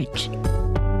to The Bridge.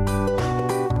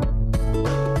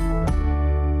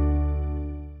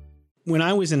 When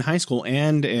I was in high school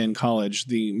and in college,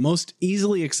 the most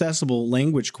easily accessible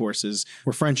language courses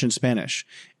were French and Spanish.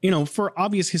 For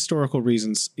obvious historical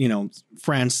reasons,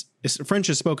 French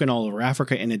is spoken all over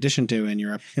Africa in addition to in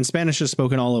Europe, and Spanish is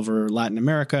spoken all over Latin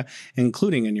America,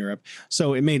 including in Europe.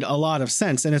 So it made a lot of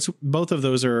sense. And both of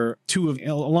those are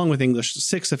along with English,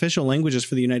 6 official languages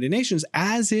for the United Nations,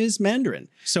 as is Mandarin.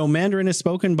 So Mandarin is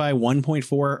spoken by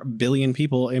 1.4 billion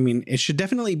people. I mean, it should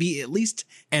definitely be at least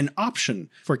an option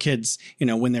for kids,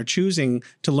 when they're choosing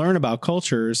to learn about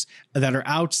cultures that are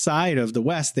outside of the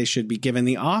West. They should be given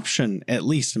the option, at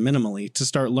least minimally, to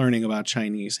start learning about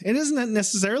Chinese. It doesn't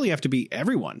necessarily have to be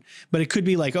everyone, but it could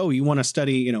be like, oh, you want to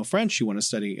study, French, you want to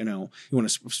study, you want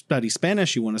to study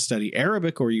Spanish, you want to study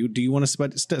Arabic, or do you want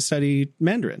to study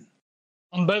Mandarin?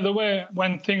 And by the way,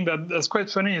 one thing that's quite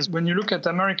funny is when you look at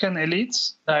American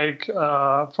elites, like,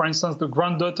 for instance, the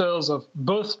granddaughters of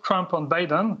both Trump and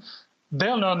Biden,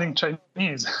 they're learning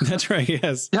Chinese. That's right.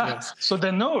 Yes. Yeah. Yes. So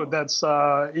they know that's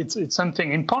it's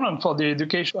something important for the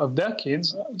education of their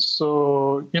kids.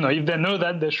 So if they know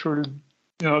that, they should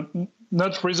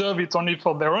not reserve it only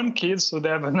for their own kids, so they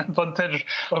have an advantage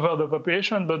over the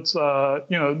population, but,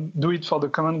 do it for the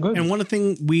common good. And one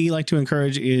thing we like to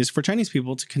encourage is for Chinese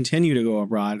people to continue to go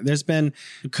abroad. There's been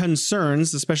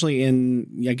concerns, especially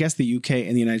in, I guess, the UK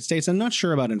and the United States. I'm not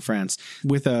sure about in France,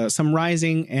 with some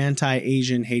rising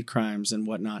anti-Asian hate crimes and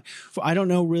whatnot. I don't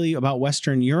know really about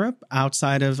Western Europe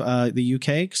outside of the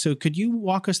UK. So could you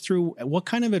walk us through what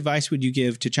kind of advice would you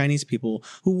give to Chinese people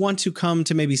who want to come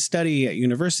to maybe study at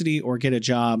university or get a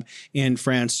job in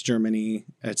France, Germany,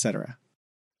 etc.?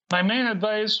 My main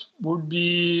advice would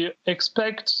be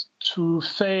expect to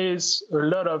face a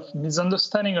lot of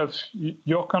misunderstanding of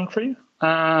your country.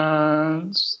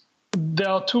 And there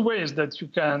are 2 ways that you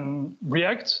can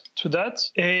react to that.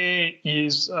 A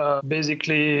is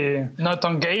basically not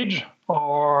engage,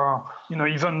 or,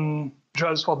 even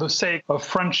just for the sake of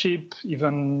friendship,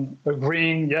 even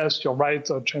agreeing, yes, you're right,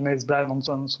 China is bad, and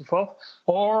so on and so forth.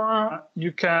 Or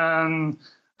you can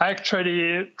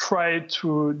actually try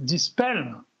to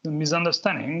dispel the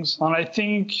misunderstandings. And I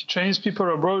think Chinese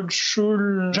people abroad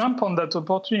should jump on that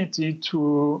opportunity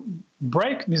to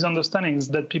break misunderstandings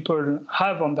that people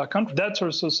have on their country. That's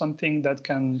also something that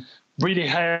can really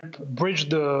help bridge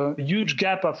the huge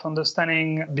gap of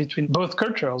understanding between both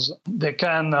cultures. They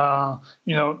can,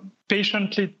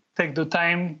 patiently take the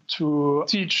time to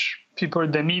teach people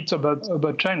they meet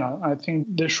about China. I think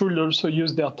they should also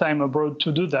use their time abroad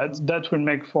to do that. That will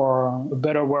make for a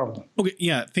better world. Okay,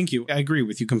 yeah, thank you. I agree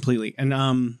with you completely. And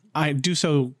I do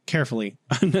so carefully.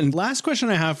 And then last question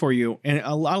I have for you, and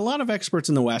a lot of experts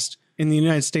in the West, in the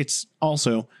United States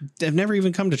also, they've never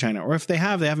even come to China. Or if they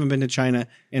haven't been to China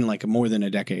in like more than a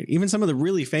decade. Even some of the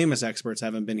really famous experts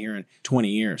haven't been here in 20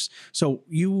 years. So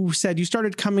you said you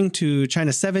started coming to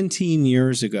China 17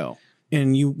 years ago.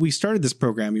 And we started this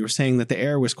program, you were saying that the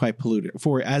air was quite polluted,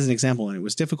 as an example, and it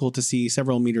was difficult to see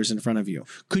several meters in front of you.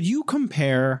 Could you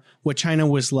compare what China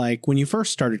was like when you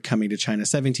first started coming to China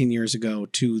 17 years ago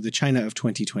to the China of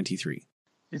 2023?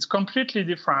 It's completely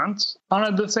different, and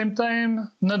at the same time,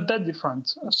 not that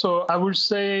different. So I would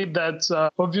say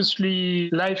that obviously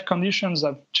life conditions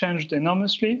have changed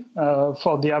enormously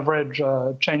for the average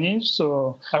Chinese.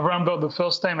 So I remember the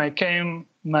first time I came,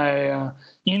 my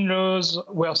in-laws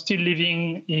were still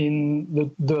living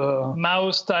in the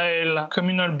Mao-style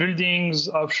communal buildings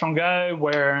of Shanghai,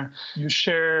 where you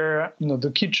share,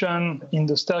 the kitchen in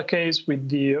the staircase with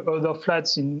the other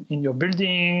flats in your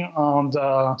building, and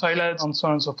toilets, and so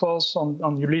on and so forth.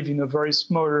 And you live in a very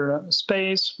small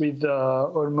space with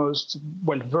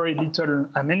very little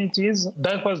amenities.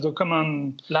 That was the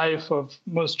common life of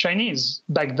most Chinese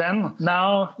back then.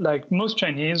 Now, like most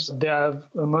Chinese, they have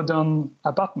a modern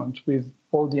apartment with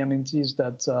all the amenities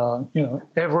that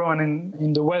everyone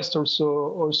in the West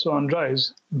also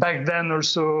enjoys. Back then,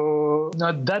 also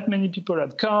not that many people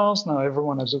had cars. Now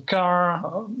everyone has a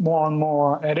car, more and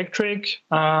more electric.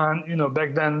 And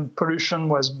back then pollution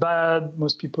was bad.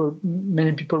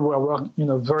 Many people were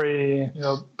very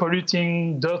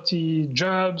polluting, dirty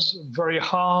jobs, very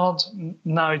hard.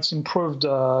 Now it's improved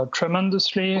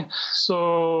tremendously.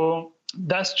 So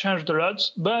that's changed a lot,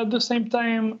 but at the same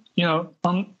time,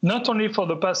 not only for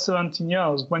the past 17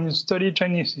 years, when you study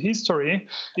Chinese history,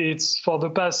 it's for the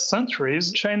past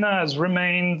centuries, China has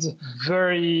remained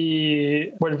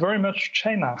very much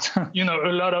China.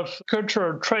 A lot of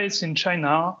cultural traits in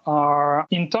China are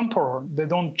intemporal. They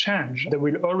don't change. They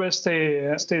will always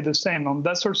stay the same. And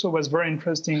that's also what's very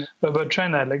interesting about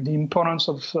China, like the importance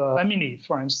of family,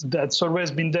 for instance. That's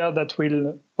always been there, that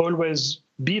will always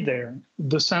be there.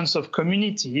 The sense of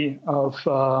community, of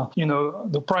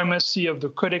the primacy of the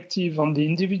collective on the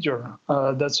individual.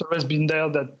 That's always been there.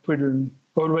 That will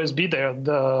always be there.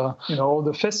 All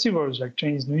the festivals like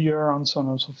Chinese New Year and so on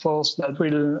and so forth, that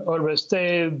will always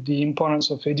stay. The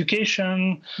importance of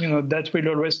education, that will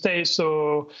always stay.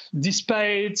 So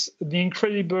despite the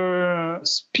incredible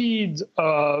speed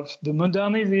of the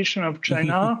modernization of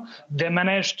China, they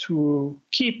managed to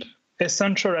keep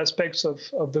essential aspects of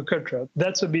the culture.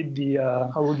 That's a bit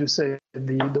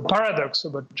the paradox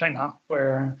about China,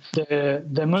 where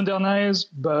they modernize,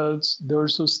 but they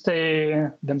also stay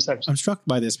themselves. I'm struck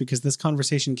by this because this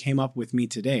conversation came up with me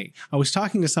today. I was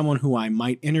talking to someone who I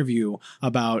might interview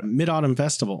about Mid-Autumn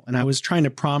Festival, and I was trying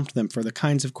to prompt them for the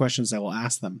kinds of questions I will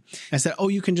ask them. I said,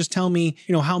 you can just tell me,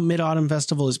 how Mid-Autumn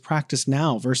Festival is practiced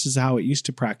now versus how it used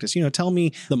to practice. Tell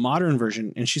me the modern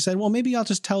version. And she said, well, maybe I'll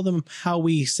just tell them how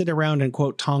we sit around and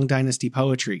quote Tang Dynasty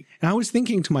poetry. And I was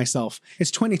thinking to myself, it's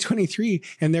 2023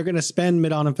 and they're going to spend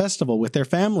Mid-Autumn Festival with their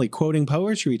family quoting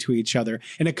poetry to each other.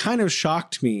 And it kind of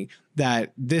shocked me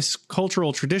that this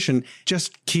cultural tradition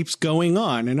just keeps going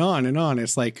on and on and on.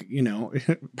 It's like,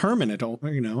 permanent,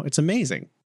 it's amazing.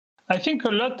 I think a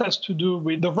lot has to do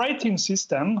with the writing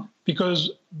system, because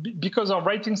our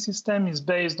writing system is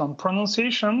based on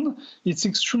pronunciation. It's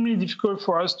extremely difficult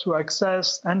for us to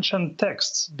access ancient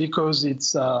texts because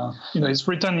it's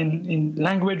written in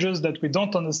languages that we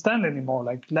don't understand anymore,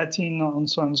 like Latin and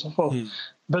so on and so forth.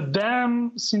 But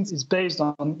then, since it's based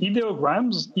on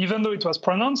ideograms, even though it was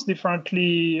pronounced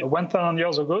differently 1,000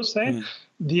 years ago, say,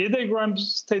 the ideograms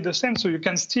stay the same. So you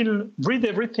can still read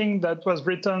everything that was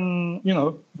written,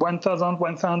 1,000,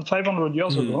 1,500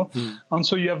 years ago. And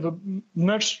so you have a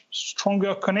much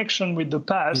stronger connection with the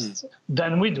past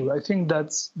than we do. I think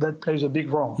that plays a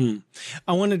big role.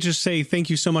 I want to just say thank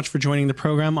you so much for joining the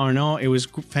program, Arnaud. It was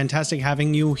fantastic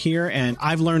having you here. And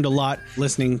I've learned a lot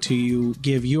listening to you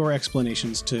give your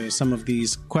explanations to some of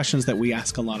these questions that we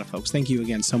ask a lot of folks. Thank you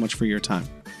again so much for your time.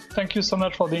 Thank you so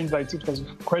much for the invite. It was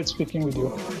great speaking with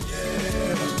you.